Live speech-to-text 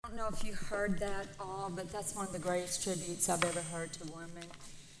know if you heard that all, but that's one of the greatest tributes I've ever heard to women.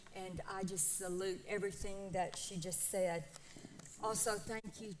 And I just salute everything that she just said. Also,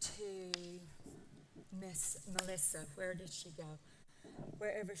 thank you to Miss Melissa. Where did she go?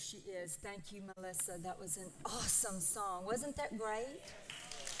 Wherever she is. Thank you, Melissa. That was an awesome song. Wasn't that great?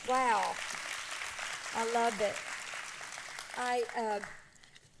 Wow. I love it.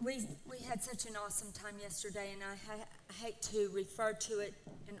 We had such an awesome time yesterday, and I hate to refer to it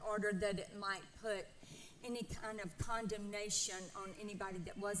in order that it might put any kind of condemnation on anybody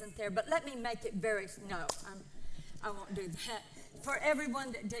that wasn't there. But let me make it I won't do that. For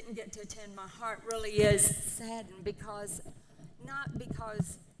everyone that didn't get to attend, my heart really is saddened not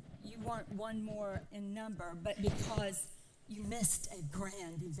because you weren't one more in number, but because you missed a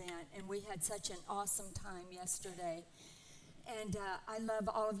grand event, and we had such an awesome time yesterday. And I love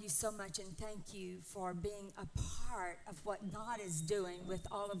all of you so much, and thank you for being a part of what God is doing with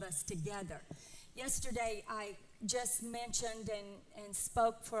all of us together. Yesterday, I just mentioned and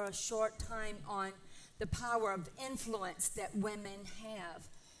spoke for a short time on the power of influence that women have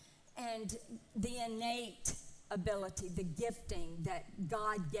and the innate ability, the gifting that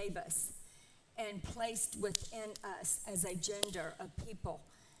God gave us and placed within us as a gender of people.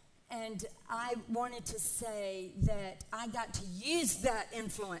 And I wanted to say that I got to use that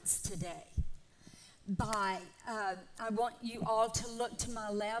influence today I want you all to look to my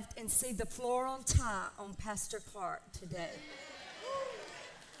left and see the floral tie on Pastor Clark today.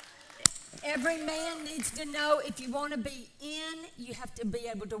 Every man needs to know if you want to be in, you have to be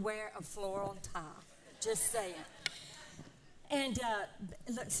able to wear a floral tie. Just saying. And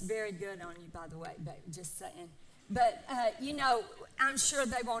it looks very good on you, by the way, babe, just saying. But, I'm sure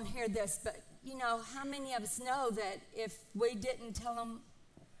they won't hear this, but, how many of us know that if we didn't tell them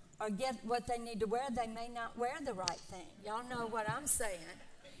or get what they need to wear, they may not wear the right thing. Y'all know what I'm saying.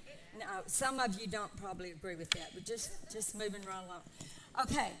 No, some of you don't probably agree with that, but just moving right along.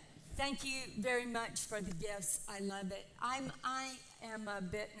 Okay, thank you very much for the gifts. I love it. I am a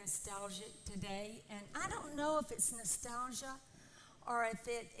bit nostalgic today, and I don't know if it's nostalgia or if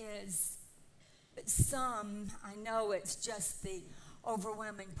it is I know it's just the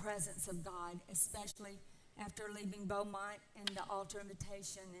overwhelming presence of God, especially after leaving Beaumont and the altar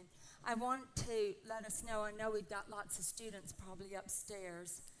invitation. And I want to let us know, I know we've got lots of students probably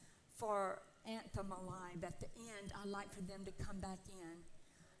upstairs for Anthem Alive. At the end, I'd like for them to come back in.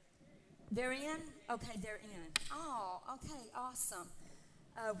 They're in? Okay, they're in. Oh, okay, awesome.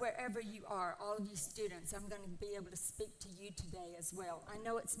 Wherever you are, all of you students, I'm going to be able to speak to you today as well. I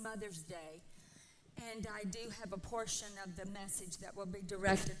know it's Mother's Day, and I do have a portion of the message that will be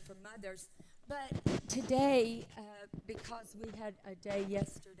directed for mothers. But today, because we had a day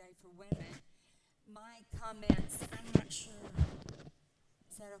yesterday for women, my comments, I'm not sure.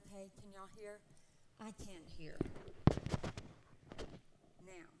 Is that okay? Can y'all hear? I can't hear.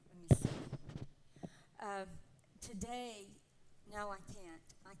 Now, let me see. Today, no, I can't.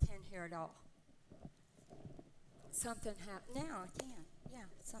 I can't hear at all. Something happened. Now I can. Yeah,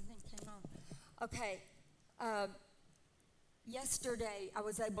 something came on. Okay. Yesterday, I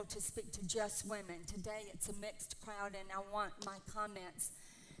was able to speak to just women. Today, it's a mixed crowd, and I want my comments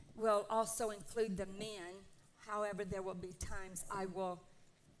will also include the men. However, there will be times I will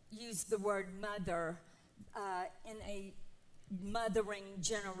use the word mother in a mothering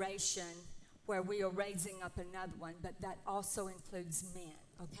generation where we are raising up another one, but that also includes men,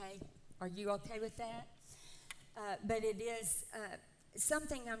 okay? Are you okay with that? But it is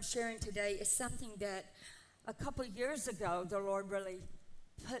something I'm sharing today is something that a couple of years ago, the Lord really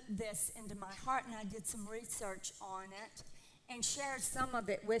put this into my heart, and I did some research on it and shared some of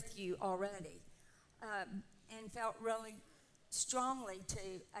it with you already, and felt really strongly to,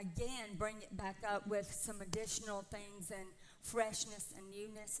 again, bring it back up with some additional things and freshness and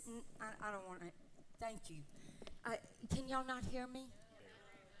newness. I don't want to, thank you. Can y'all not hear me?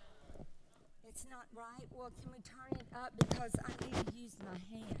 It's not right? Well, can we turn it up because I need to use my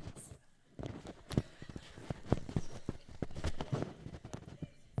hands.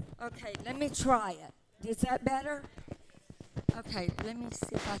 Okay, let me try it. Is that better? Okay, let me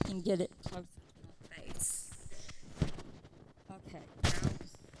see if I can get it closer to my face. Okay, now,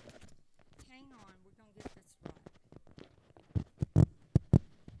 hang on, we're going to get this right.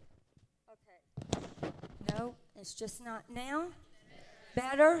 Okay. No, it's just not now?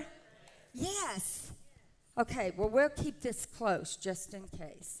 Better? Yes. Okay, well, we'll keep this close just in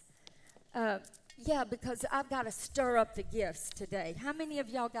case. Yeah, because I've got to stir up the gifts today. How many of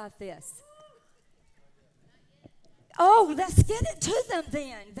y'all got this? Oh, let's get it to them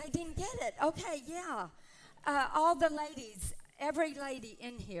then. They didn't get it. Okay, yeah. All the ladies, every lady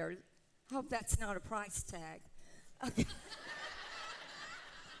in here, hope that's not a price tag. Okay.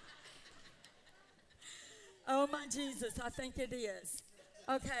 Oh, my Jesus, I think it is.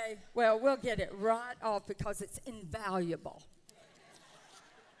 Okay, well, we'll get it right off because it's invaluable.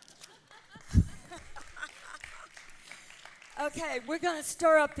 Okay, we're going to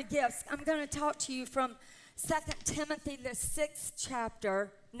stir up the gifts. I'm going to talk to you from 2 Timothy, the 6th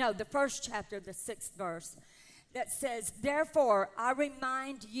chapter. No, the 1st chapter, the 6th verse. That says, therefore, I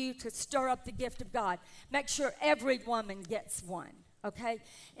remind you to stir up the gift of God. Make sure every woman gets one, okay?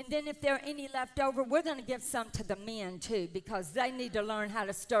 And then if there are any left over, we're going to give some to the men, too, because they need to learn how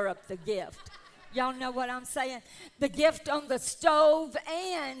to stir up the gift. Y'all know what I'm saying? The gift on the stove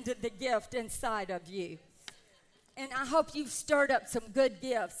and the gift inside of you. And I hope you've stirred up some good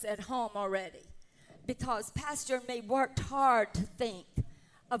gifts at home already, because Pastor and me worked hard to think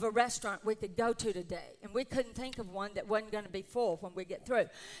of a restaurant we could go to today, and we couldn't think of one that wasn't going to be full when we get through.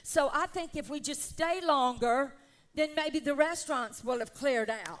 So I think if we just stay longer, then maybe the restaurants will have cleared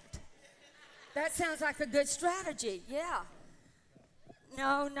out. That sounds like a good strategy, yeah.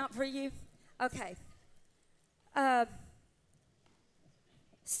 No, not for you? Okay.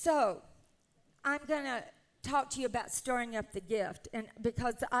 So I'm going to talk to you about stirring up the gift, and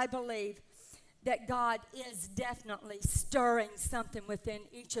because I believe that God is definitely stirring something within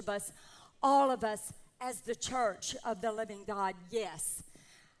each of us, all of us as the church of the living God, yes.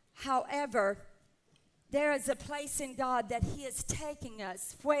 However, there is a place in God that He is taking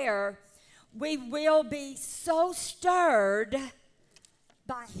us where we will be so stirred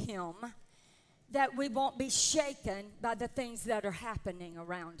by Him that we won't be shaken by the things that are happening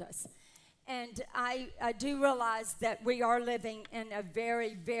around us. And I do realize that we are living in a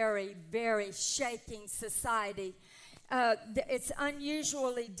very, very, very shaking society. It's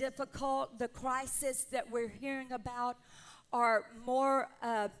unusually difficult. The crisis that we're hearing about are more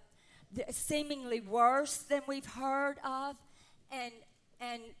seemingly worse than we've heard of, and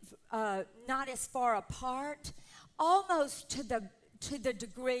not as far apart, almost to the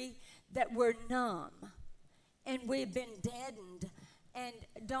degree that we're numb and we've been deadened and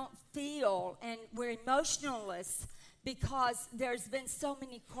don't feel, and we're emotionless because there's been so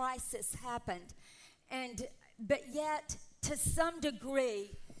many crises happened. But yet, to some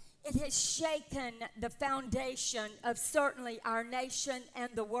degree, it has shaken the foundation of certainly our nation and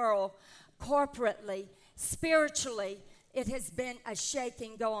the world corporately. Spiritually, it has been a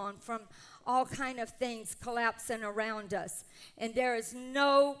shaking go on from all kind of things collapsing around us. And there is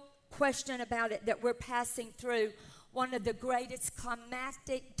no question about it that we're passing through one of the greatest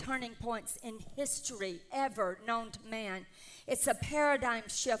climactic turning points in history ever known to man. It's a paradigm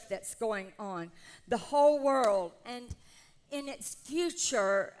shift that's going on. The whole world, and in its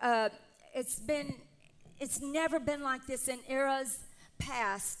future, it's never been like this in eras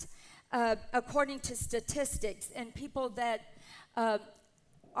past, according to statistics, and people that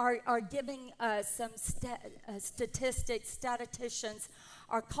are giving some statistics, statisticians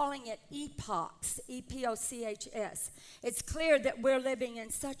are calling it epochs, E-P-O-C-H-S. It's clear that we're living in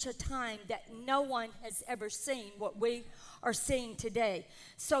such a time that no one has ever seen what we are seeing today.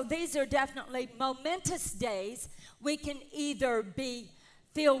 So these are definitely momentous days. We can either be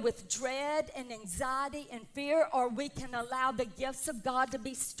filled with dread and anxiety and fear, or we can allow the gifts of God to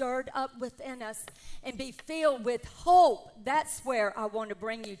be stirred up within us and be filled with hope. That's where I want to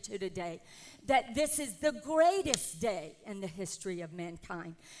bring you to today, that this is the greatest day in the history of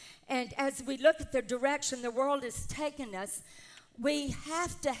mankind. And as we look at the direction the world is taking us, we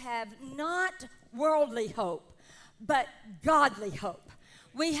have to have not worldly hope, but godly hope.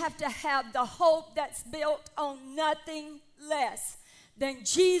 We have to have the hope that's built on nothing less than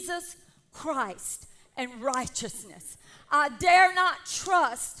Jesus Christ and righteousness. I dare not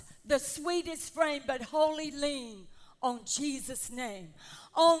trust the sweetest frame, but wholly lean on Jesus' name.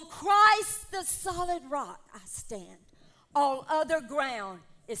 On Christ, the solid rock, I stand. All other ground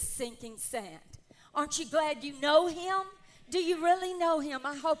is sinking sand. Aren't you glad you know Him? Do you really know Him?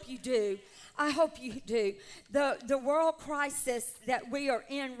 I hope you do. I hope you do. The world crisis that we are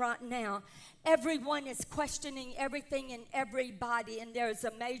in right now, everyone is questioning everything and everybody, and there's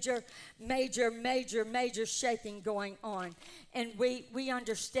a major shaking going on. And we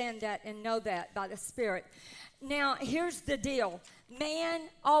understand that and know that by the Spirit. Now, here's the deal. Man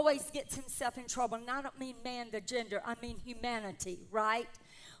always gets himself in trouble. And I don't mean man, the gender. I mean humanity, right?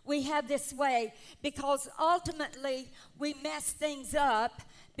 We have this way because ultimately we mess things up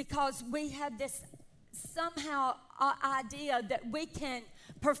because we have this somehow idea that we can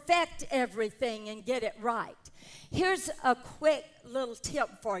perfect everything and get it right. Here's a quick little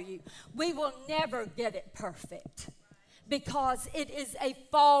tip for you. We will never get it perfect because it is a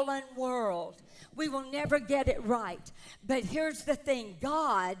fallen world. We will never get it right. But here's the thing.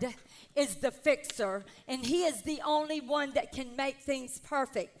 God is the fixer, and he is the only one that can make things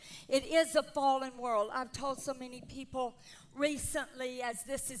perfect. It is a fallen world. I've told so many people recently, as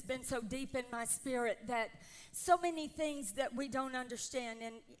this has been so deep in my spirit, that so many things that we don't understand.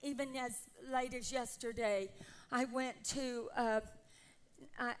 And even as late as yesterday, I went to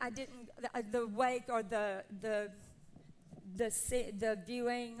the wake or the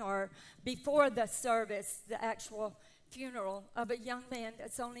viewing, or before the service, the actual funeral of a young man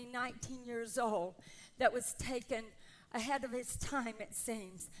that's only 19 years old that was taken ahead of his time, it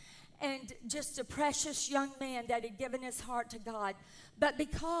seems. And just a precious young man that had given his heart to God. But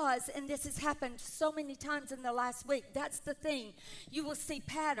because, and this has happened so many times in the last week, that's the thing. You will see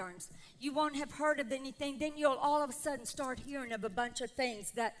patterns. You won't have heard of anything. Then you'll all of a sudden start hearing of a bunch of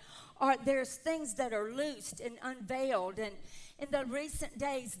things that are, there's things that are loosed and unveiled. And in the recent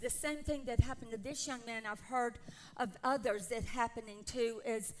days, the same thing that happened to this young man, I've heard of others that happening to,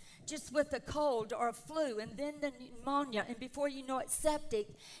 is just with a cold or a flu, and then the pneumonia, and before you know it, septic,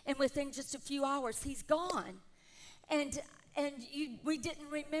 and within just a few hours, he's gone. And we didn't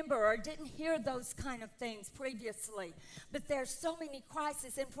remember or didn't hear those kind of things previously. But there's so many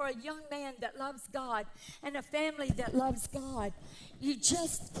crises, and for a young man that loves God and a family that loves God, you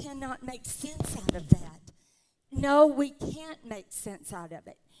just cannot make sense out of that. No, we can't make sense out of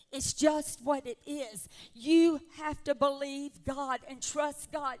it. It's just what it is. You have to believe God and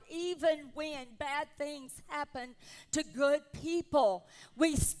trust God even when bad things happen to good people.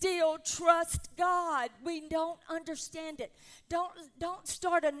 We still trust God. We don't understand it. Don't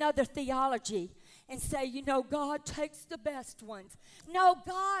start another theology and say, you know, God takes the best ones. No,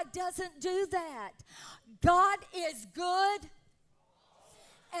 God doesn't do that. God is good,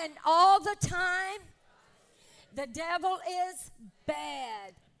 and all the time. The devil is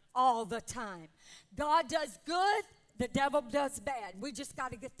bad all the time. God does good, the devil does bad. We just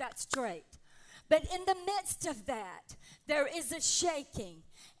got to get that straight. But in the midst of that, there is a shaking,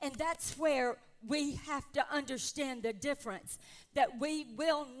 and that's where we have to understand the difference, that we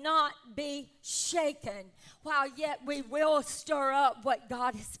will not be shaken, while yet we will stir up what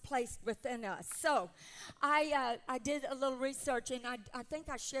God has placed within us. So I did a little research, and I think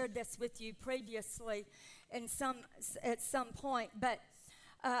I shared this with you previously at some point, but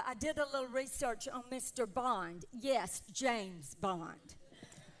I did a little research on Mr. Bond. Yes, James Bond.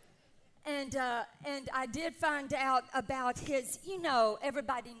 And I did find out about his, you know,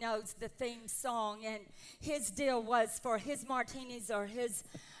 everybody knows the theme song, and his deal was for his martinis or his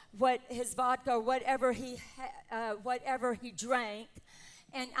vodka, or whatever he drank.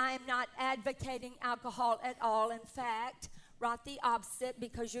 And I am not advocating alcohol at all. In fact, right the opposite,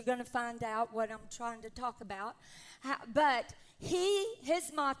 because you're going to find out what I'm trying to talk about. But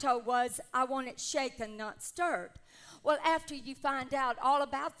his motto was, I want it shaken, not stirred. Well, after you find out all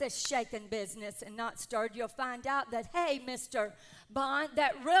about this shaken business and not stirred, you'll find out that, hey, Mr. Bond,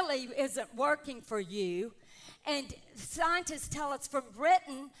 that really isn't working for you. And scientists tell us from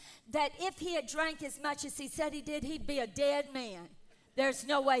Britain that if he had drank as much as he said he did, he'd be a dead man. There's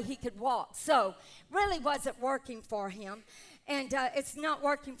no way he could walk. So really wasn't working for him. And it's not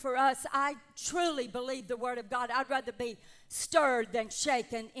working for us. I truly believe the Word of God. I'd rather be stirred than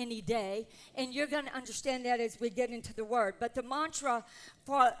shaken any day. And you're going to understand that as we get into the Word. But the mantra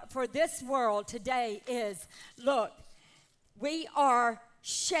for this world today is, look, we are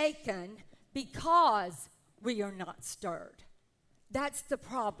shaken because we are not stirred. That's the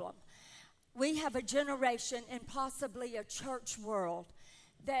problem. We have a generation and possibly a church world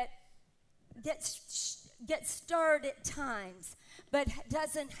that gets stirred at times, but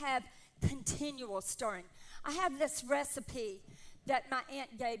doesn't have continual stirring. I have this recipe that my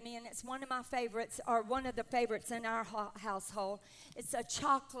aunt gave me, and it's one of my favorites, or one of the favorites in our household. It's a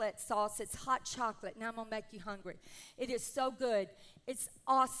chocolate sauce. It's hot chocolate. Now I'm going to make you hungry. It is so good. It's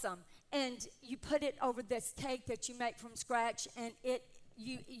awesome. And you put it over this cake that you make from scratch, and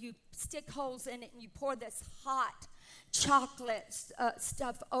you stick holes in it, and you pour this hot chocolate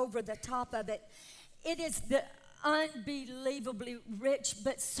stuff over the top of it. It is the unbelievably rich,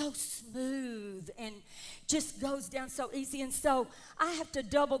 but so smooth, and just goes down so easy. And so I have to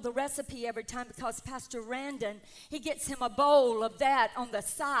double the recipe every time, because Pastor Randon, he gets him a bowl of that on the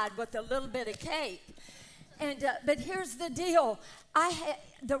side with a little bit of cake. And but here's the deal.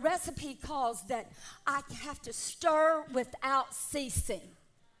 The recipe calls that I have to stir without ceasing,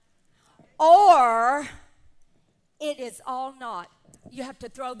 or it is all naught. You have to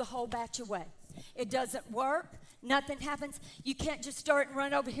throw the whole batch away. it doesn't work. Nothing happens. You can't just stir it and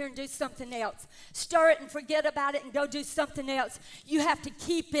run over here and do something else. Stir it and forget about it and go do something else. You have to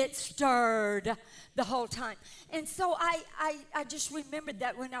keep it stirred the whole time. And so I just remembered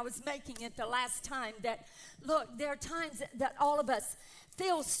that when I was making it the last time, that, look, there are times that all of us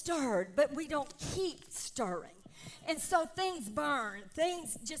feel stirred, but we don't keep stirring. And so things burn,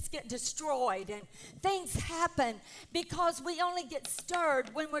 things just get destroyed, and things happen because we only get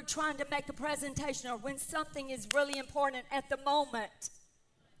stirred when we're trying to make a presentation or when something is really important at the moment.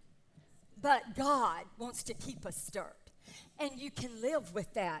 But God wants to keep us stirred, and you can live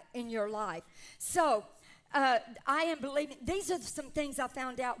with that in your life. So I am believing. These are some things I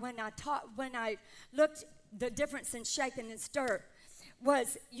found out when I looked the difference in shaken and stirred.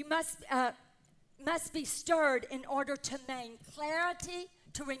 Was you must be stirred in order to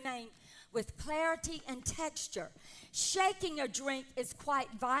remain with clarity and texture. Shaking a drink is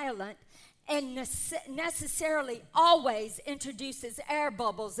quite violent and necessarily always introduces air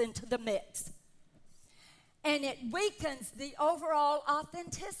bubbles into the mix. And it weakens the overall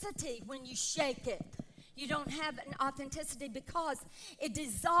authenticity when you shake it. You don't have an authenticity because it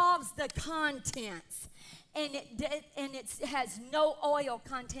dissolves the contents. And it has no oil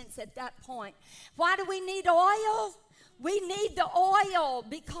contents at that point. Why do we need oil? We need the oil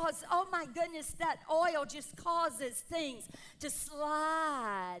because, oh my goodness, that oil just causes things to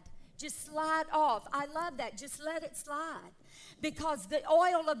slide. Just slide off. I love that. Just let it slide. Because the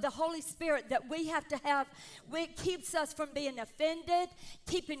oil of the Holy Spirit that we have to have, it keeps us from being offended,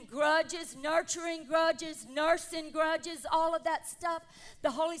 keeping grudges, nurturing grudges, nursing grudges, all of that stuff.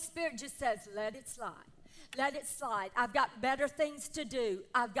 The Holy Spirit just says, let it slide. Let it slide. I've got better things to do.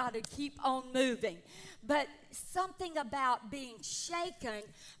 I've got to keep on moving. But something about being shaken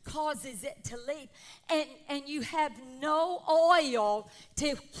causes it to leave. And you have no oil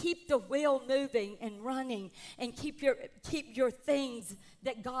to keep the wheel moving and running and keep your things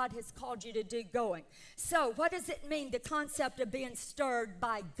that God has called you to do going. So what does it mean, the concept of being stirred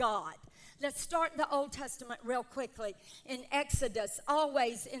by God? Let's start in the Old Testament real quickly. In Exodus,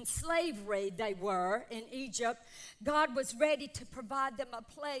 always in slavery they were in Egypt. God was ready to provide them a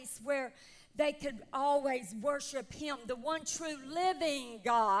place where they could always worship Him, the one true living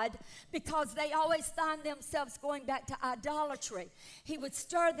God, because they always find themselves going back to idolatry. He would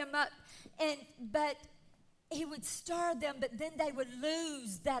stir them up, but then they would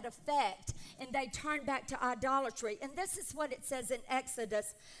lose that effect, and they turn back to idolatry. And this is what it says in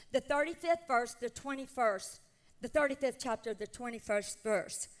Exodus, the 35th verse, the 35th chapter, the 21st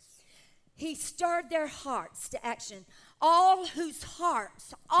verse. He stirred their hearts to action. All whose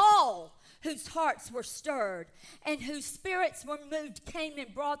hearts were stirred and whose spirits were moved came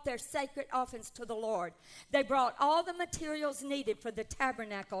and brought their sacred offerings to the Lord. They brought all the materials needed for the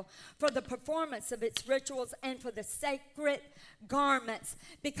tabernacle, for the performance of its rituals, and for the sacred garments,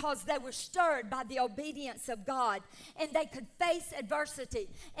 because they were stirred by the obedience of God, and they could face adversity.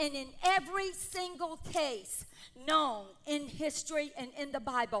 And in every single case known in history and in the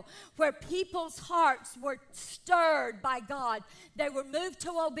Bible where people's hearts were stirred by God, they were moved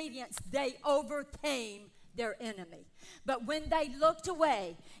to obedience, they overcame their enemy. But when they looked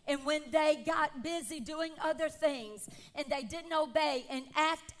away and when they got busy doing other things and they didn't obey and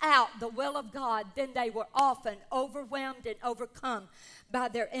act out the will of God, then they were often overwhelmed and overcome by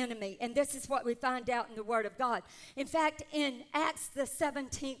their enemy. And this is what we find out in the Word of God. In fact, in Acts the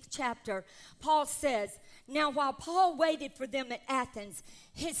 17th chapter, Paul says, now while Paul waited for them at Athens,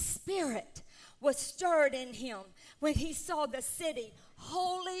 his spirit was stirred in him when he saw the city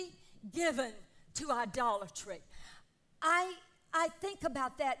wholly given to idolatry. I think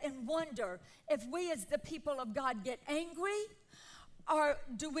about that and wonder if we as the people of God get angry, or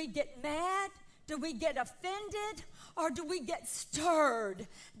do we get mad? Do we get offended, or do we get stirred?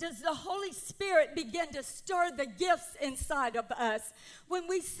 Does the Holy Spirit begin to stir the gifts inside of us when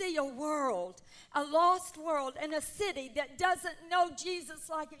we see a world, a lost world, and a city that doesn't know Jesus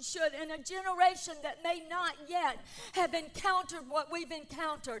like it should, and a generation that may not yet have encountered what we've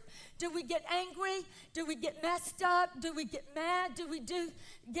encountered? Do we get angry? Do we get messed up? Do we get mad? Do we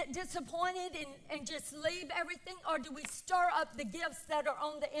get disappointed and just leave everything? Or do we stir up the gifts that are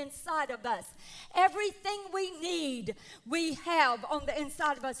on the inside of us? Everything we need, we have on the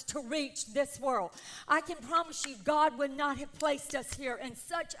inside of us to reach this world. I can promise you, God would not have placed us here in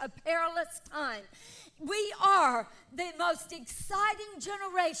such a perilous time We are the most exciting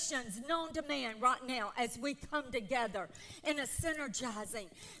generations known to man right now as we come together in a synergizing,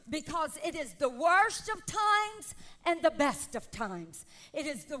 because it is the worst of times and the best of times. It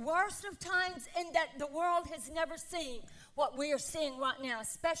is the worst of times in that the world has never seen what we are seeing right now,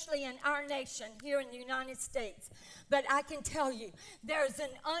 especially in our nation here in the United States. But I can tell you, there is an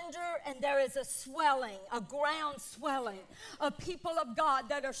under and there is a swelling, a ground swelling of people of God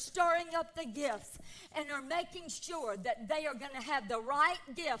that are stirring up the gifts and are making sure that they are going to have the right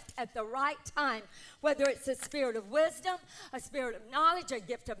gift at the right time, whether it's a spirit of wisdom, a spirit of knowledge, a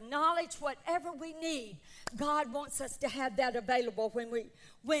gift of knowledge, whatever we need. God wants us to have that available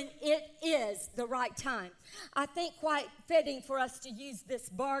when it is the right time. I think quite fitting for us to use this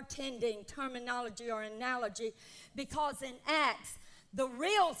bartending terminology or analogy, because in Acts, the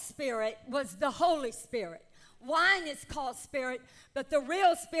real Spirit was the Holy Spirit. Wine is called Spirit, but the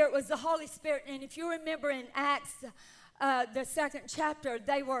real Spirit was the Holy Spirit. And if you remember in Acts, the 2nd chapter,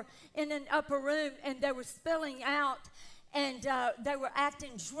 they were in an upper room and they were spilling out, and they were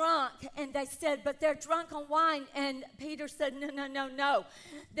acting drunk, and they said, but they're drunk on wine. And Peter said, no.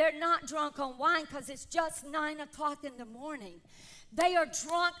 They're not drunk on wine because it's just 9 o'clock in the morning. They are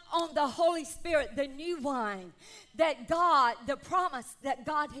drunk on the Holy Spirit, the new wine that God, the promise that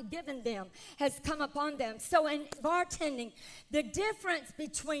God had given them has come upon them. So in bartending, the difference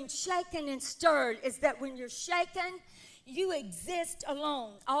between shaken and stirred is that when you're shaken, you exist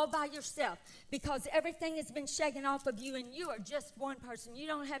alone, all by yourself, because everything has been shaken off of you and you are just one person. You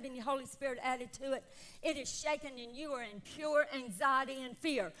don't have any Holy Spirit added to it. It is shaken and you are in pure anxiety and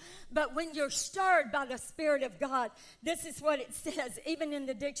fear. But when you're stirred by the Spirit of God, this is what it says, even in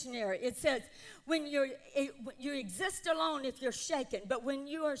the dictionary. It says, when you exist alone if you're shaken, but when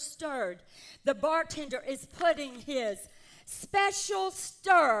you are stirred, the bartender is putting his special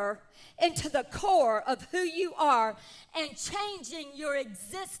stir into the core of who you are and changing your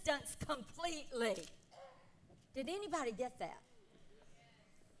existence completely. Did anybody get that?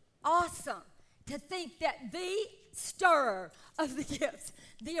 Awesome to think that the stirrer of the gifts,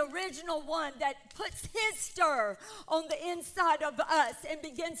 the original one that puts his stir on the inside of us and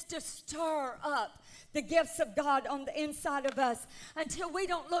begins to stir up the gifts of God on the inside of us until we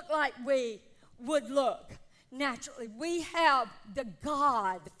don't look like we would look naturally. We have the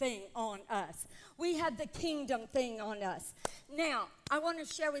God thing on us. We have the kingdom thing on us. Now, I want to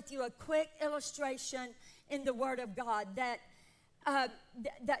share with you a quick illustration in the Word of God that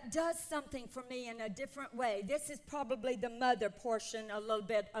does something for me in a different way. This is probably the mother portion a little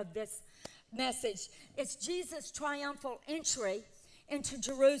bit of this message. It's Jesus' triumphal entry into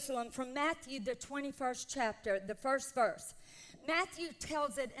Jerusalem from Matthew, the 21st chapter, the first verse. Matthew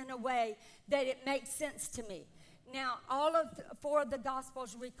tells it in a way that it makes sense to me. Now, all of 4 of the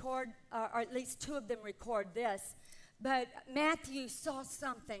Gospels record, or at least 2 of them record this, but Matthew saw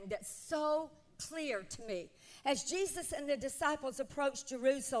something that's so clear to me. As Jesus and the disciples approached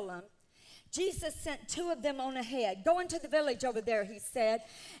Jerusalem, Jesus sent 2 of them on ahead. Go into the village over there, he said,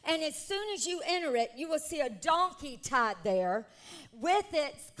 and as soon as you enter it, you will see a donkey tied there with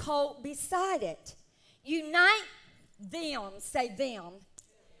its colt beside it. Unite them, say them,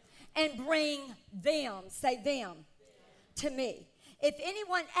 and bring them, say them, to me. If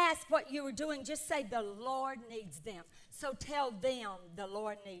anyone asks what you are doing, just say the Lord needs them. So tell them the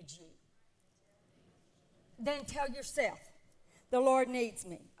Lord needs you. Then tell yourself, the Lord needs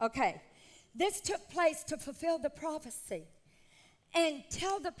me. Okay. This took place to fulfill the prophecy. And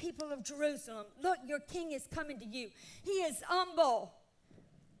tell the people of Jerusalem, look, your king is coming to you. He is humble,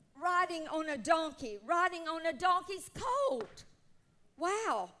 riding on a donkey's colt.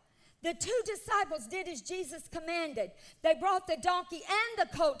 Wow. The 2 disciples did as Jesus commanded. They brought the donkey and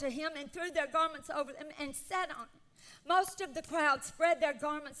the colt to him and threw their garments over them and sat on it. Most of the crowd spread their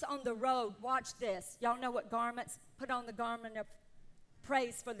garments on the road. Watch this. Y'all know what garments? Put on the garment of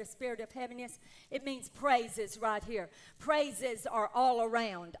praise for the spirit of heaviness. It means praises right here. Praises are all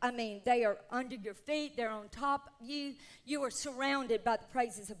around. I mean, they are under your feet. They're on top of you. You are surrounded by the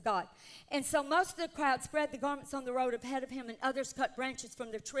praises of God. And so most of the crowd spread the garments on the road ahead of him, and others cut branches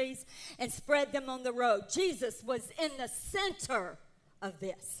from the trees and spread them on the road. Jesus was in the center of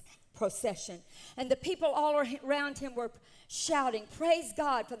this procession. And the people all around him were shouting, praise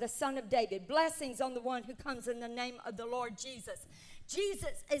God for the Son of David. Blessings on the one who comes in the name of the Lord Jesus.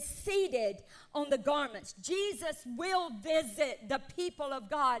 Jesus is seated on the garments. Jesus will visit the people of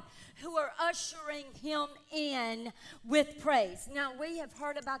God who are ushering him in with praise. Now, we have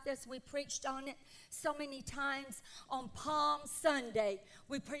heard about this. We preached on it so many times on Palm Sunday.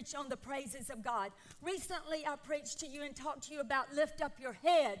 We preached on the praises of God. Recently, I preached to you and talked to you about lift up your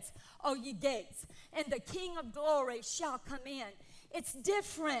heads, O ye gates, and the King of glory shall come in. It's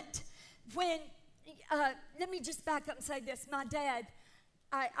different when, let me just back up and say this. My dad,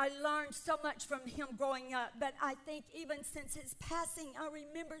 I learned so much from him growing up, but I think even since his passing, I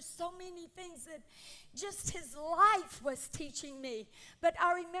remember so many things that just his life was teaching me. But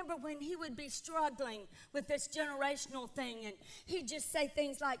I remember when he would be struggling with this generational thing, and he'd just say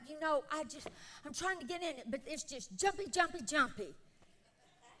things like, you know, I'm trying to get in it, but it's just jumpy, jumpy, jumpy.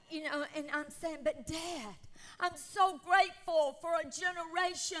 You know, and I'm saying, but Dad, I'm so grateful for a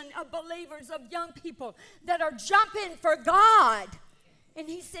generation of believers, of young people that are jumping for God. And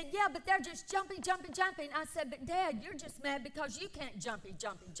he said, yeah, but they're just jumping, jumping, jumping. I said, but Dad, you're just mad because you can't jumpy,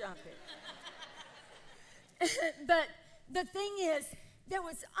 jumpy, jumpy. But the thing is, there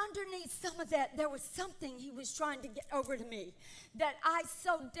was underneath some of that, there was something he was trying to get over to me that I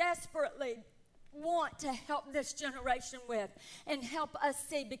so desperately want to help this generation with and help us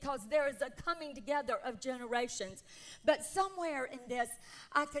see, because there is a coming together of generations. But somewhere in this,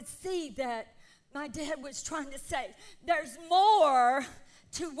 I could see that my dad was trying to say, there's more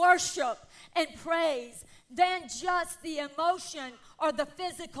to worship and praise than just the emotion or the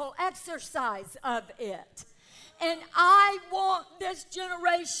physical exercise of it. And I want this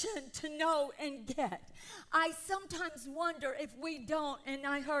generation to know and get. I sometimes wonder if we don't, and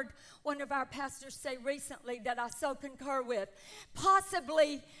I heard one of our pastors say recently that I so concur with,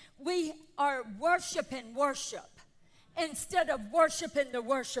 possibly we are worshiping worship instead of worshiping the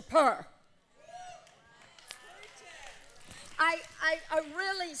worshiper. I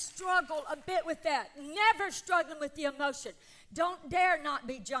really struggle a bit with that. Never struggling with the emotion. Don't dare not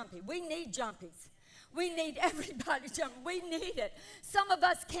be jumpy. We need jumpies. We need everybody jumping. We need it. Some of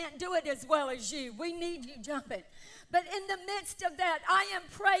us can't do it as well as you. We need you jumping. But in the midst of that, I am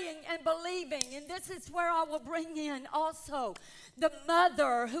praying and believing, and this is where I will bring in also the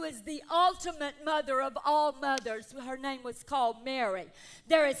mother who is the ultimate mother of all mothers. Her name was called Mary.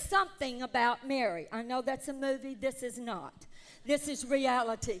 There is something about Mary. I know that's a movie. This is not. This is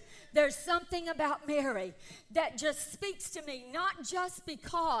reality. There's something about Mary that just speaks to me, not just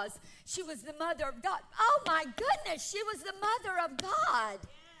because she was the mother of God. Oh, my goodness, she was the mother of God.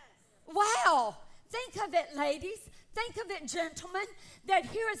 Wow. Think of it, ladies. Think of it, gentlemen, that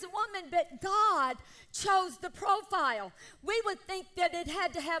here is a woman, but God chose the profile. We would think that it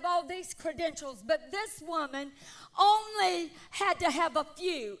had to have all these credentials, but this woman only had to have a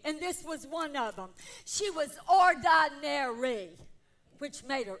few, and this was one of them. She was ordinary, which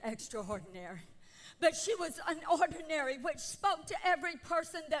made her extraordinary. But she was an ordinary, which spoke to every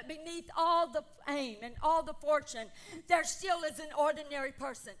person that beneath all the fame and all the fortune, there still is an ordinary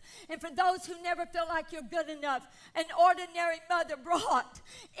person. And for those who never feel like you're good enough, an ordinary mother brought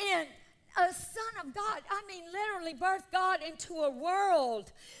in a son of God. I mean, literally birthed God into a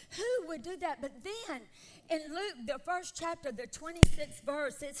world. Who would do that? But then in Luke, the first chapter, the 26th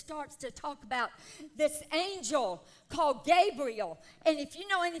verse, it starts to talk about this angel called Gabriel. And if you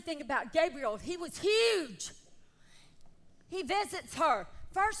know anything about Gabriel, he was huge. He visits her.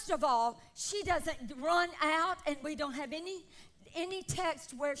 First of all, she doesn't run out, and we don't have any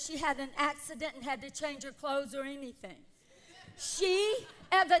text where she had an accident and had to change her clothes or anything. She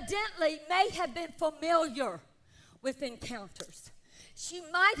evidently may have been familiar with encounters. She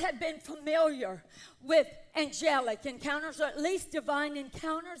might have been familiar with angelic encounters, or at least divine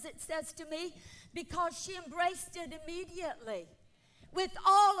encounters, it says to me, because she embraced it immediately with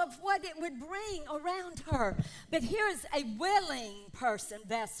all of what it would bring around her. But here is a willing person,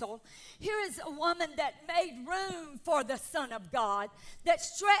 vessel. Here is a woman that made room for the Son of God, that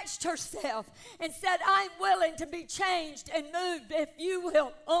stretched herself and said, I'm willing to be changed and moved if you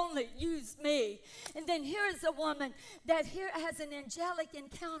will only use me. And then here is a woman that here has an angelic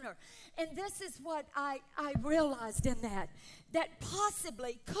encounter. And this is what I realized in that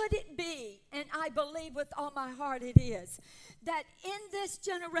possibly, could it be, and I believe with all my heart it is, that in this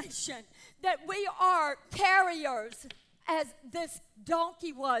generation that we are carriers, as this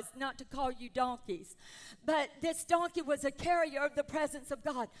donkey was, not to call you donkeys, but this donkey was a carrier of the presence of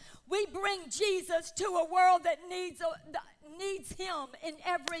God. We bring Jesus to a world that needs him in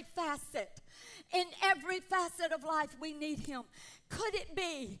every facet. In every facet of life, we need him. Could it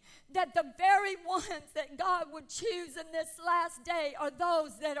be that the very ones that God would choose in this last day are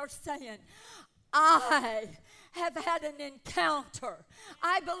those that are saying, I have had an encounter.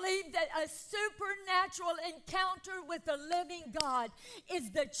 I believe that a supernatural encounter with the living God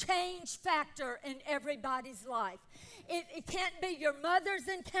is the change factor in everybody's life. It can't be your mother's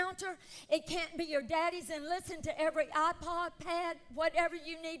encounter. It can't be your daddy's. And listen to every iPod, pad, whatever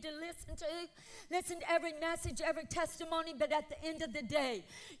you need to listen to. Listen to every message, every testimony. But at the end of the day,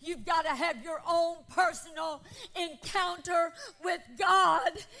 you've got to have your own personal encounter with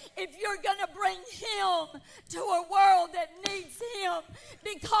God if you're going to bring Him to a world that needs Him,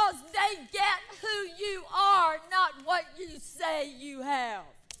 because they get who you are, not what you say you have.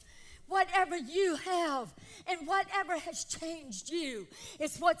 Whatever you have and whatever has changed you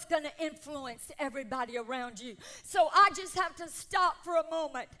is what's going to influence everybody around you. So I just have to stop for a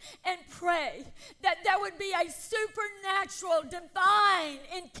moment and pray that there would be a supernatural, divine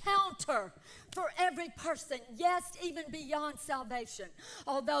encounter for every person. Yes, even beyond salvation,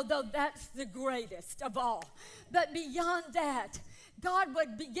 although that's the greatest of all. But beyond that, God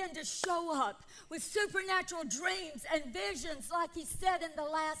would begin to show up with supernatural dreams and visions, like He said in the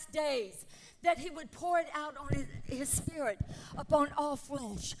last days, that He would pour it out on His Spirit upon all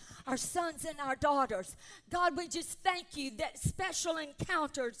flesh, our sons and our daughters. God, we just thank You that special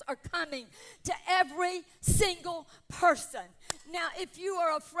encounters are coming to every single person. Now, if you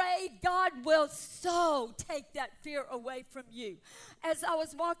are afraid, God will so take that fear away from you. As I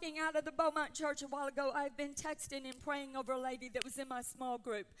was walking out of the Beaumont Church a while ago, I've been texting and praying over a lady that was in my small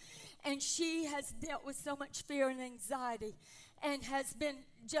group. And she has dealt with so much fear and anxiety and has been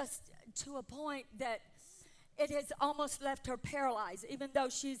just to a point that it has almost left her paralyzed, even though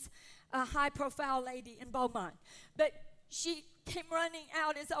she's a high-profile lady in Beaumont. But she came running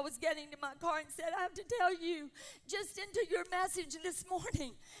out as I was getting to my car and said, I have to tell you, just into your message this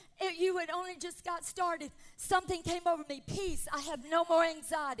morning, you had only just got started. Something came over me. Peace. I have no more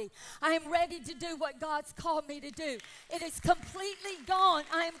anxiety. I am ready to do what God's called me to do. It is completely gone.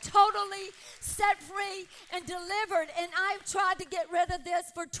 I am totally set free and delivered. And I've tried to get rid of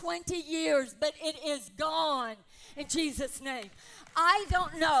this for 20 years, but it is gone in Jesus' name. I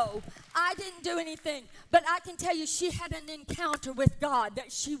don't know. I didn't do anything. But I can tell you she had an encounter with God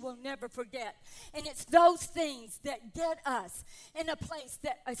that she will never forget. And it's those things that get us in a place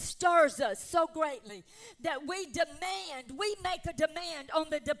that stirs us so greatly that we make a demand on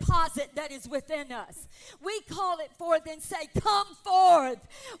the deposit that is within us. We call it forth and say, come forth.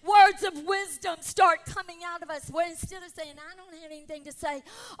 Words of wisdom start coming out of us, where instead of saying, I don't have anything to say,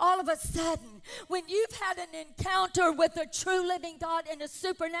 all of a sudden, when you've had an encounter with a true living God in a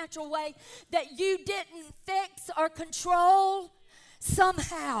supernatural way that you didn't fix or control,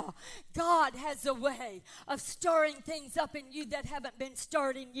 somehow God has a way of stirring things up in you that haven't been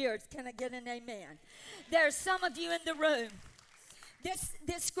stirred in years. Can I get an amen? There's some of you in the room.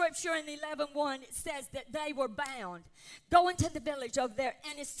 This scripture in 11:1, it says that they were bound. Go into the village over there,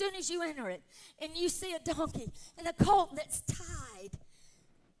 and as soon as you enter it, and you see a donkey and a colt that's tied,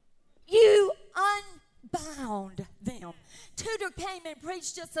 you unbound them. Tudor came and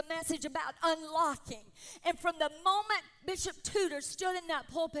preached us a message about unlocking. And from the moment Bishop Tudor stood in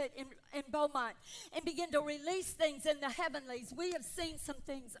that pulpit in Beaumont and began to release things in the heavenlies, we have seen some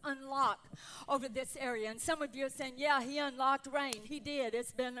things unlock over this area. And some of you are saying, yeah, he unlocked rain. He did.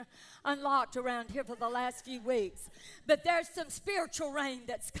 It's been unlocked around here for the last few weeks. But there's some spiritual rain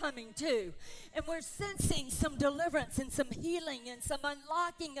that's coming too. And we're sensing some deliverance and some healing and some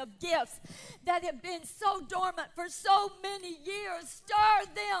unlocking of gifts that have been so dormant for so many years. Stir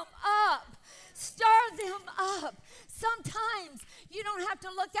them up. Stir them up. Sometimes you don't have to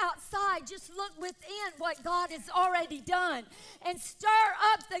look outside. Just look within what God has already done and stir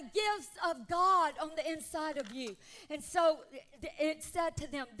up the gifts of God on the inside of you. And so it said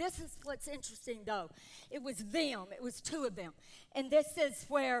to them, this is what's interesting though. It was them. It was two of them. And this is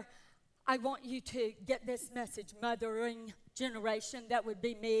where I want you to get this message. Mothering generation, that would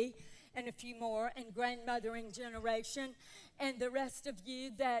be me and a few more, and grandmothering generation, and the rest of you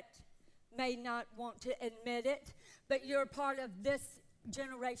that may not want to admit it, but you're part of this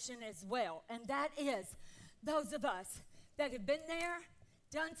generation as well. And that is those of us that have been there,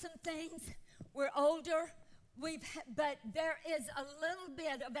 done some things, we're older, but there is a little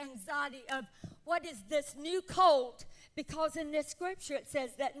bit of anxiety of what is this new colt, because in this scripture it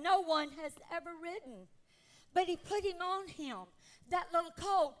says that no one has ever ridden, but he put him on him, that little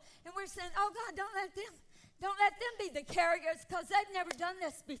colt, and we're saying, oh God, don't let them be the carriers, because they've never done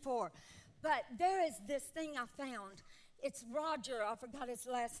this before. But there is this thing I found. It's Roger. I forgot his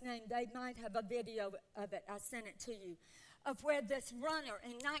last name. They might have a video of it. I sent it to you. Of where this runner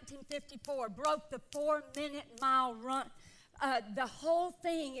in 1954 broke the 4-minute mile run. The whole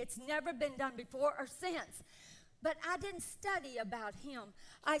thing, it's never been done before or since. But I didn't study about him.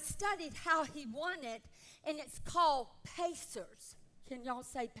 I studied how he won it, and it's called pacers. Can y'all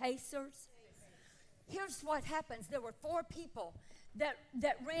say pacers? Here's what happens. There were 4 people that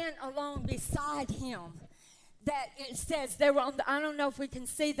ran along beside him. That it says they were on the, I don't know if we can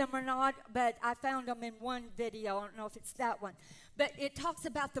see them or not, but I found them in one video. I don't know if it's that one. But it talks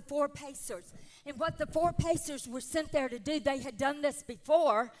about the 4 pacers. And what the 4 pacers were sent there to do, they had done this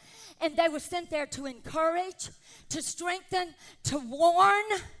before. And they were sent there to encourage, to strengthen, to warn,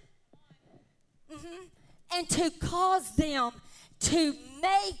 and to cause them to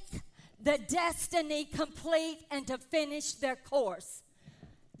make the destiny complete and to finish their course.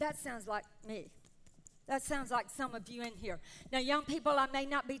 That sounds like me. That sounds like some of you in here. Now, young people, I may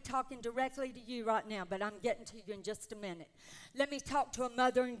not be talking directly to you right now, but I'm getting to you in just a minute. Let me talk to a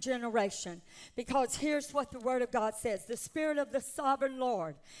mothering generation, because here's what the Word of God says. The Spirit of the Sovereign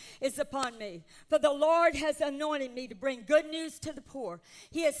Lord is upon me, for the Lord has anointed me to bring good news to the poor.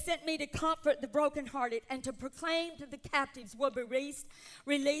 He has sent me to comfort the brokenhearted and to proclaim to the captives will be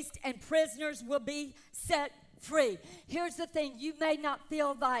released and prisoners will be set free. Here's the thing. You may not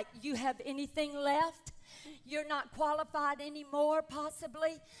feel like you have anything left. You're not qualified anymore,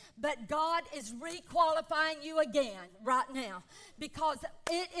 possibly. But God is re-qualifying you again right now, because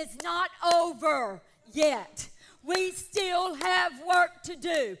it is not over yet. We still have work to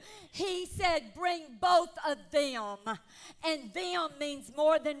do. He said, bring both of them. And them means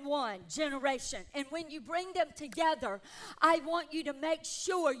more than one generation. And when you bring them together, I want you to make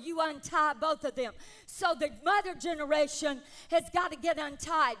sure you untie both of them. So the mother generation has got to get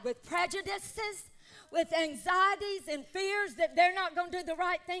untied with prejudices, with anxieties and fears that they're not going to do the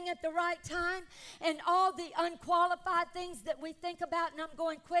right thing at the right time, and all the unqualified things that we think about. And I'm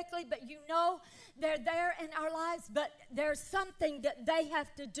going quickly, but you know they're there in our lives, but there's something that they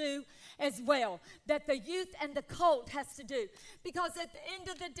have to do as well, that the youth and the cult has to do. Because at the end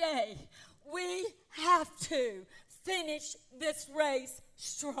of the day, we have to finish this race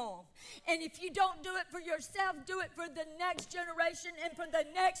strong. And if you don't do it for yourself, do it for the next generation and for the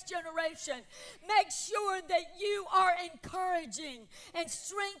next generation. Make sure that you are encouraging and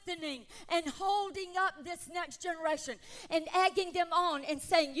strengthening and holding up this next generation and egging them on and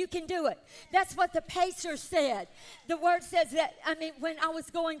saying, you can do it. That's what the Pacers said. The word says that, when I was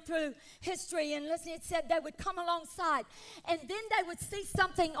going through history and listening, it said they would come alongside and then they would see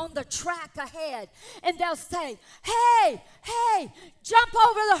something on the track ahead and they'll say, hey, jump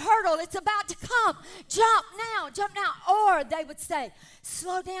over the hurdle. It's about to come. Jump now. Or they would say,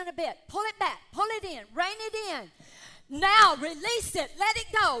 slow down a bit. Pull it back. Pull it in. Rein it in. Now release it. Let it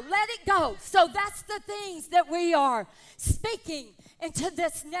go. Let it go. So that's the things that we are speaking into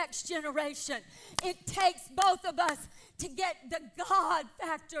this next generation. It takes both of us to get the God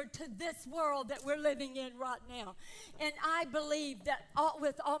factor to this world that we're living in right now. And I believe that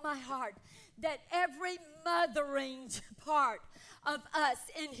with all my heart that every mothering part of us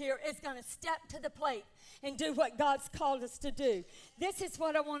in here is going to step to the plate and do what God's called us to do. This is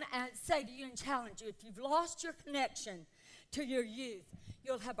what I want to say to you and challenge you. If you've lost your connection to your youth,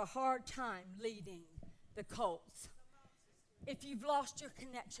 you'll have a hard time leading the Colts. If you've lost your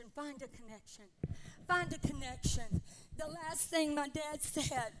connection, find a connection. Find a connection. The last thing my dad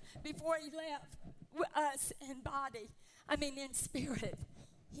said before he left us in spirit,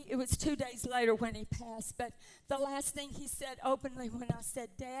 it was 2 days later when he passed, but the last thing he said openly when I said,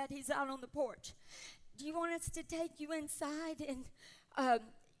 Dad, he's out on the porch. Do you want us to take you inside and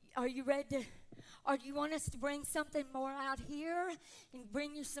are you ready to, or do you want us to bring something more out here and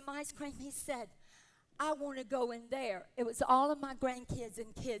bring you some ice cream? He said, I want to go in there. It was all of my grandkids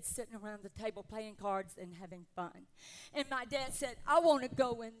and kids sitting around the table playing cards and having fun. And my dad said, I want to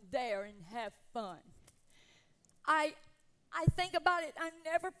go in there and have fun. I think about it. I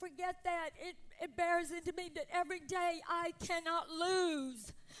never forget that. It bears into me that every day I cannot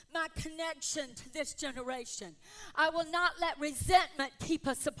lose my connection to this generation. I will not let resentment keep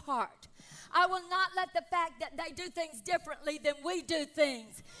us apart. I will not let the fact that they do things differently than we do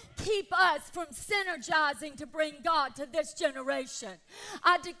things keep us from synergizing to bring God to this generation.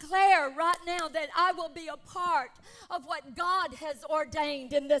 I declare right now that I will be a part of what God has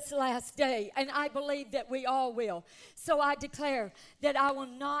ordained in this last day, and I believe that we all will. So I declare that I will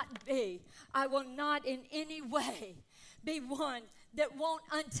not in any way be one that won't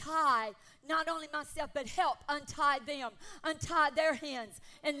untie not only myself, but help untie them, untie their hands,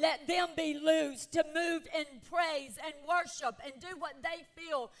 and let them be loose to move in praise and worship and do what they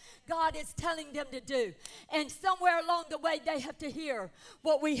feel God is telling them to do. And somewhere along the way, they have to hear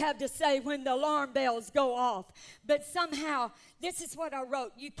what we have to say when the alarm bells go off. But somehow, this is what I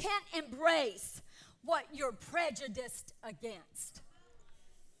wrote. You can't embrace what you're prejudiced against.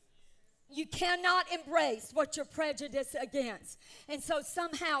 You cannot embrace what you're prejudiced against. And so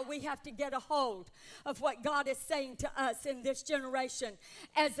somehow we have to get a hold of what God is saying to us in this generation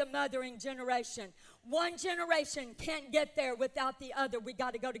as a mothering generation. One generation can't get there without the other. We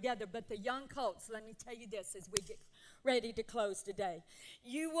got to go together. But the young colts, let me tell you this as we get ready to close today.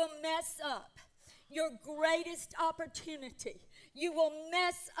 You will mess up your greatest opportunity. You will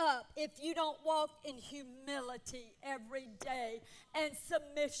mess up if you don't walk in humility every day and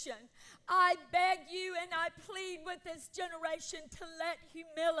submission. I beg you and I plead with this generation to let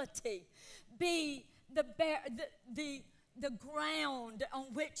humility be the ground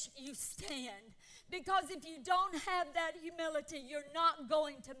on which you stand. Because if you don't have that humility, you're not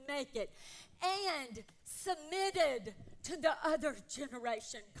going to make it. And submitted to the other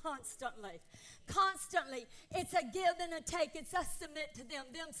generation constantly. Constantly. It's a give and a take. It's us submit to them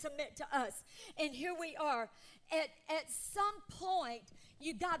submit to us. And here we are. At some point,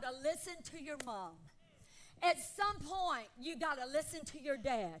 you got to listen to your mom. At some point, you got to listen to your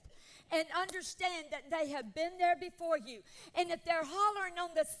dad and understand that they have been there before you. And if they're hollering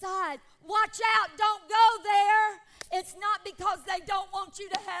on the side, watch out, don't go there. It's not because they don't want you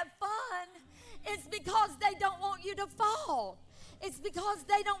to have fun. It's because they don't want you to fall. It's because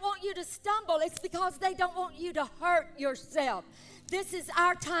they don't want you to stumble. It's because they don't want you to hurt yourself. This is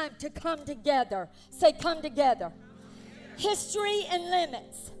our time to come together. Say, come together. History and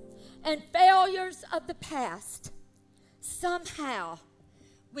limits and failures of the past. Somehow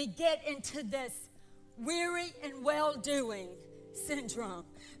we get into this weary and well-doing syndrome.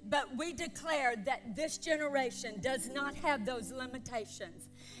 But we declare that this generation does not have those limitations,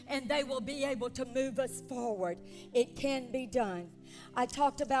 and they will be able to move us forward. It can be done. I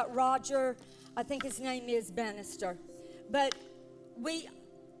talked about Roger, I think his name is Bannister, but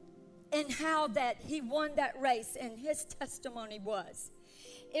and how that he won that race, and his testimony was,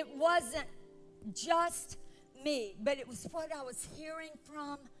 it wasn't just me, but it was what I was hearing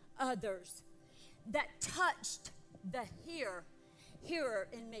from others that touched the hearer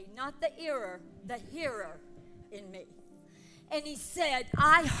in me, not the earer, the hearer in me. And he said,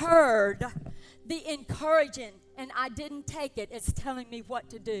 I heard the encouraging, and I didn't take it as telling me what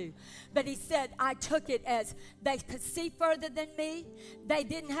to do. But he said, I took it as they could see further than me. They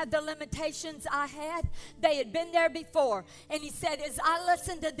didn't have the limitations I had. They had been there before. And he said, as I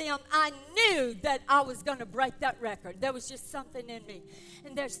listened to them, I knew that I was going to break that record. There was just something in me.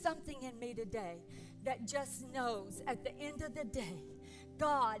 And there's something in me today that just knows at the end of the day,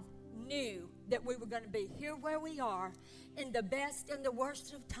 God knew that we were going to be here where we are in the best and the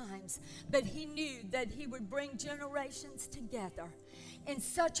worst of times, but he knew that he would bring generations together in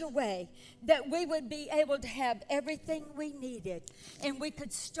such a way that we would be able to have everything we needed, and we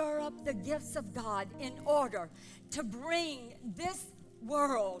could stir up the gifts of God in order to bring this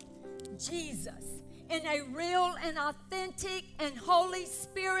world Jesus in a real and authentic and Holy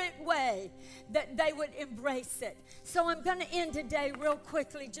Spirit way, that they would embrace it. So I'm going to end today real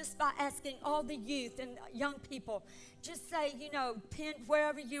quickly just by asking all the youth and young people, just say, pin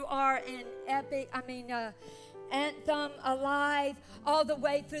wherever you are in Anthem, Alive, all the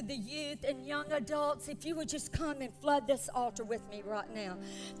way through the youth and young adults, if you would just come and flood this altar with me right now,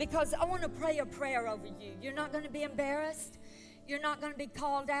 because I want to pray a prayer over you. You're not going to be embarrassed. You're not going to be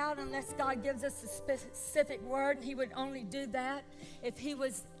called out unless God gives us a specific word, and he would only do that if he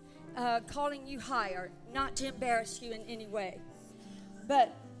was calling you higher, not to embarrass you in any way.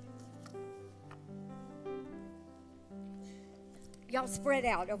 But y'all spread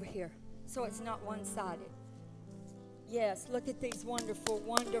out over here so it's not one-sided. Yes, look at these wonderful,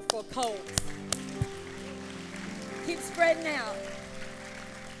 wonderful colts. Keep spreading out.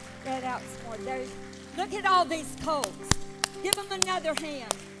 Spread out some more. Look at all these colts. Give them another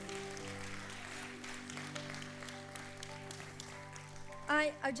hand.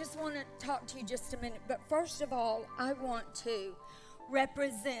 I just want to talk to you just a minute. But first of all, I want to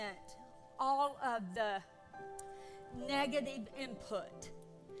represent all of the negative input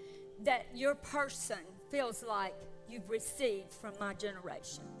that your person feels like you've received from my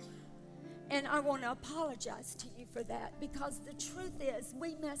generation. And I want to apologize to you for that, because the truth is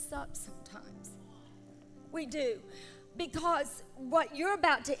we mess up sometimes. We do. Because what you're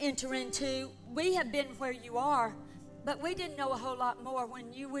about to enter into, we have been where you are, but we didn't know a whole lot more when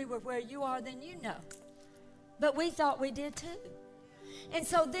we were where you are than you know. But we thought we did too. And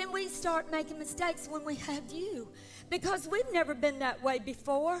so then we start making mistakes when we have you, because we've never been that way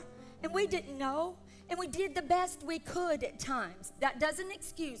before, and we didn't know, and we did the best we could at times. That doesn't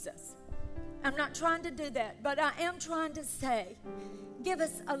excuse us. I'm not trying to do that, but I am trying to say, give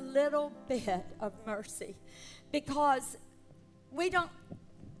us a little bit of mercy, because we don't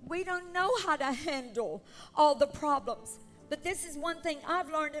know how to handle all the problems. But this is one thing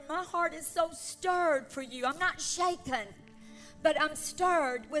I've learned, and my heart is so stirred for you. I'm not shaken, but I'm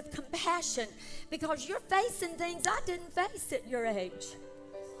stirred with compassion, because you're facing things I didn't face at your age.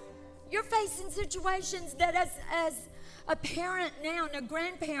 You're facing situations that as a parent now and a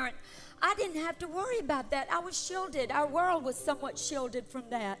grandparent, I didn't have to worry about that. I was shielded. Our world was somewhat shielded from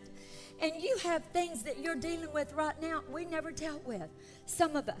that. And you have things that you're dealing with right now we never dealt with.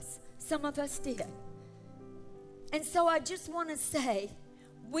 Some of us did. And so I just want to say,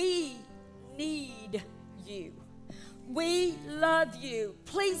 we need you. We love you.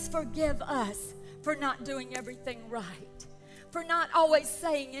 Please forgive us for not doing everything right, for not always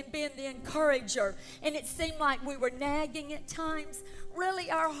saying and being the encourager. And it seemed like we were nagging at times.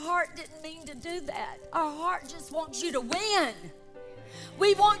 Really, our heart didn't mean to do that. Our heart just wants you to win.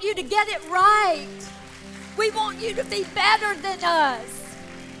 We want you to get it right. We want you to be better than us.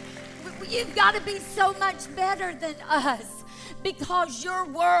 You've got to be so much better than us, because your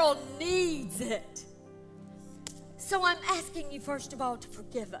world needs it. So I'm asking you, first of all, to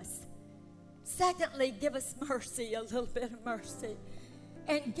forgive us. Secondly, give us mercy, a little bit of mercy.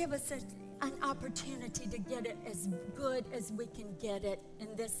 And give us an opportunity to get it as good as we can get it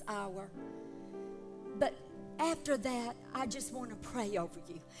in this hour. But after that, I just want to pray over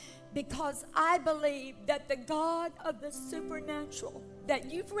you, because I believe that the God of the supernatural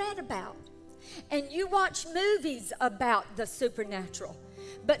that you've read about, and you watch movies about the supernatural,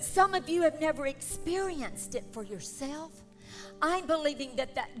 but some of you have never experienced it for yourself. I'm believing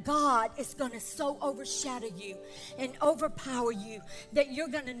that God is going to so overshadow you and overpower you that you're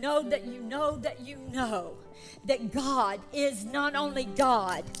going to know that you know that you know that God is not only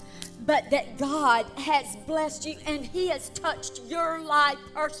God, but that God has blessed you and He has touched your life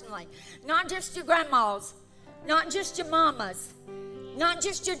personally. Not just your grandmas, not just your mamas, not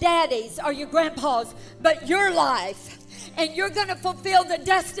just your daddies or your grandpas, but your life. And you're going to fulfill the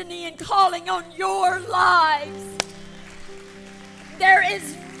destiny and calling on your lives. There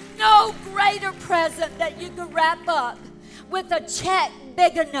is no greater present that you could wrap up with a check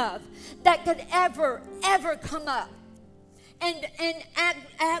big enough that could ever come up and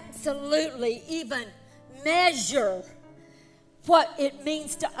absolutely even measure what it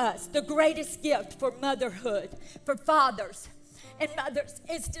means to us. The greatest gift for motherhood, for fathers and mothers,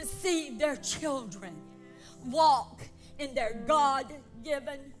 is to see their children walk in their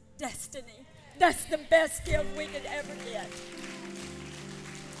God-given destiny. That's the best gift we could ever get.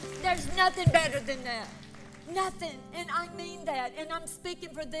 There's nothing better than that. Nothing. And I mean that. And I'm speaking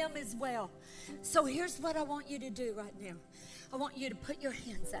for them as well. So here's what I want you to do right now. I want you to put your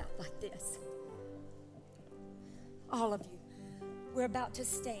hands out like this. All of you. We're about to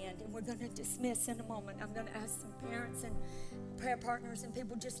stand and we're going to dismiss in a moment. I'm going to ask some parents and prayer partners and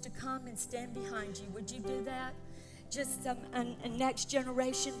people just to come and stand behind you. Would you do that? Just some next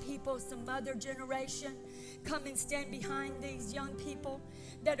generation people, some other generation. Come and stand behind these young people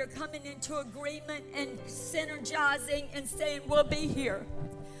that are coming into agreement and synergizing and saying, we'll be here.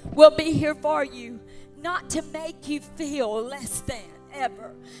 We'll be here for you. Not to make you feel less than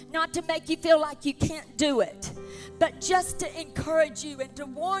ever. Not to make you feel like you can't do it. But just to encourage you and to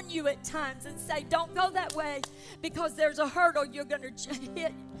warn you at times and say, don't go that way, because there's a hurdle you're going to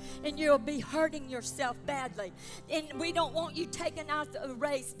hit and you'll be hurting yourself badly. And we don't want you taken out of the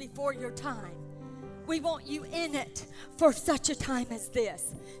race before your time. We want you in it for such a time as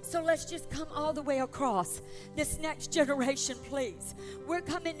this. So let's just come all the way across. This next generation, please. We're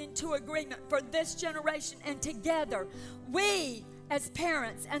coming into agreement for this generation, and together we, as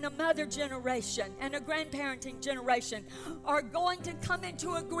parents and a mother generation and a grandparenting generation, are going to come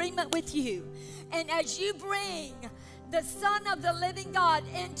into agreement with you. And as you bring the Son of the living God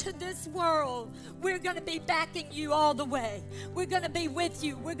into this world, we're going to be backing you all the way. We're going to be with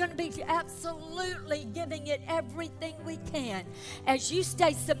you. We're going to be absolutely giving it everything we can. As you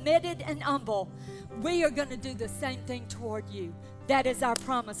stay submitted and humble, we are going to do the same thing toward you. That is our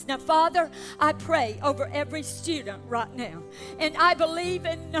promise. Now, Father, I pray over every student right now. And I believe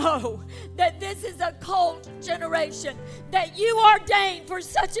and know that this is a called generation that you ordained for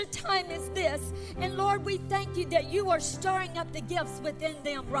such a time as this. And Lord, we thank you that you are stirring up the gifts within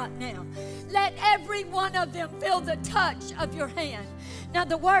them right now. Let every one of them feel the touch of your hand. Now,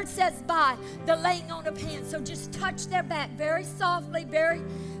 the word says by the laying on of hands. So just touch their back very softly, very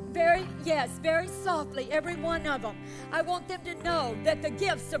very softly, every one of them. I want them to know that the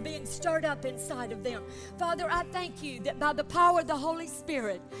gifts are being stirred up inside of them. Father, I thank you that by the power of the Holy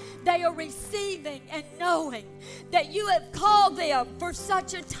Spirit, they are receiving and knowing that you have called them for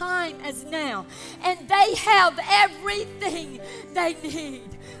such a time as now, and they have everything they need.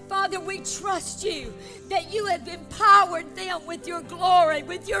 Father, we trust you that you have empowered them with your glory,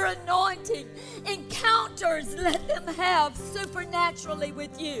 with your anointing. Encounters let them have supernaturally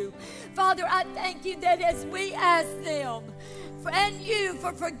with you. Father, I thank you that as we ask them and you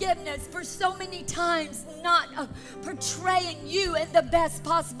for forgiveness for so many times not portraying you in the best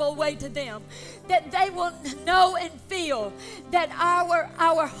possible way to them, that they will know and feel that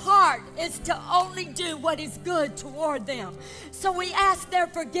our heart is to only do what is good toward them. So we ask their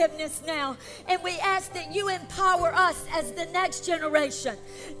forgiveness now, and we ask that you empower us as the next generation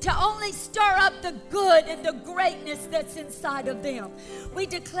to only stir up the good and the greatness that's inside of them. We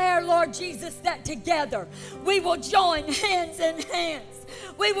declare, Lord Jesus, that together we will join hands in hands.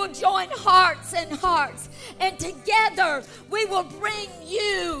 We will join hearts and hearts, and together we will bring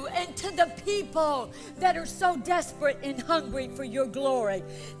you into the people that are so desperate and hungry for your glory.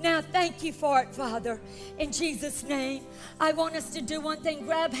 Now, thank you for it, Father. In Jesus' name, I want us to do one thing.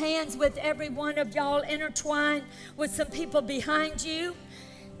 Grab hands with every one of y'all, intertwine with some people behind you,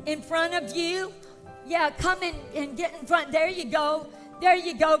 in front of you. Yeah, come in and get in front. There you go. There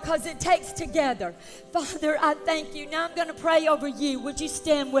you go, because it takes together. Father, I thank you. Now I'm going to pray over you. Would you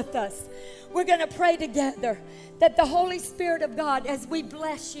stand with us? We're going to pray together that the Holy Spirit of God, as we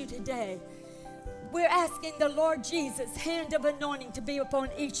bless you today, we're asking the Lord Jesus' hand of anointing to be upon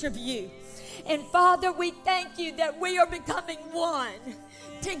each of you. And Father, we thank you that we are becoming one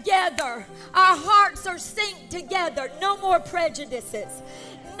together. Our hearts are synced together. No more prejudices.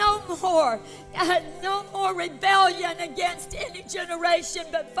 No more rebellion against any generation.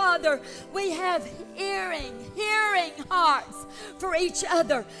 But Father, we have hearing hearts for each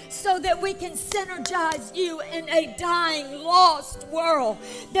other so that we can synergize you in a dying, lost world,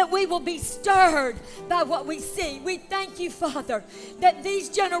 that we will be stirred by what we see. We thank you, Father, that these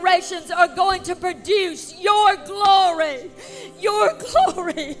generations are going to produce your glory. Your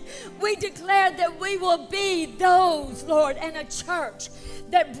glory. We declare that we will be those, Lord, and a church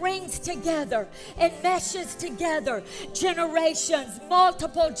that brings together and meshes together generations,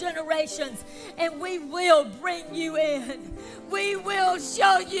 multiple generations, and we will bring you in. We will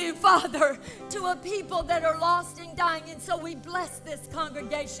show you, Father, to a people that are lost and dying. And so we bless this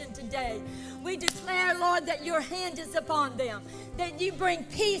congregation today. We declare, Lord, that your hand is upon them, that you bring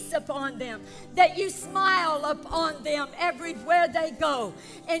peace upon them, that you smile upon them everywhere they go,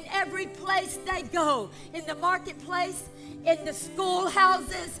 in every place they go, in the marketplace, in the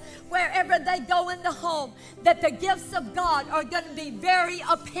schoolhouses, wherever they go in the home, that the gifts of God are going to be very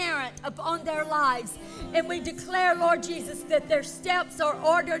apparent upon their lives. And we declare, Lord Jesus, that their steps are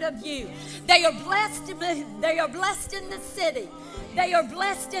ordered of you. They are blessed in the city. They are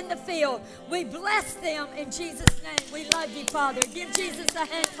blessed in the field. We bless them in Jesus' name. We love you, Father. Give Jesus a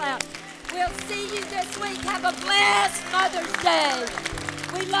hand clap. We'll see you this week. Have a blessed Mother's Day.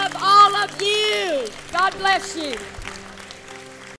 We love all of you. God bless you.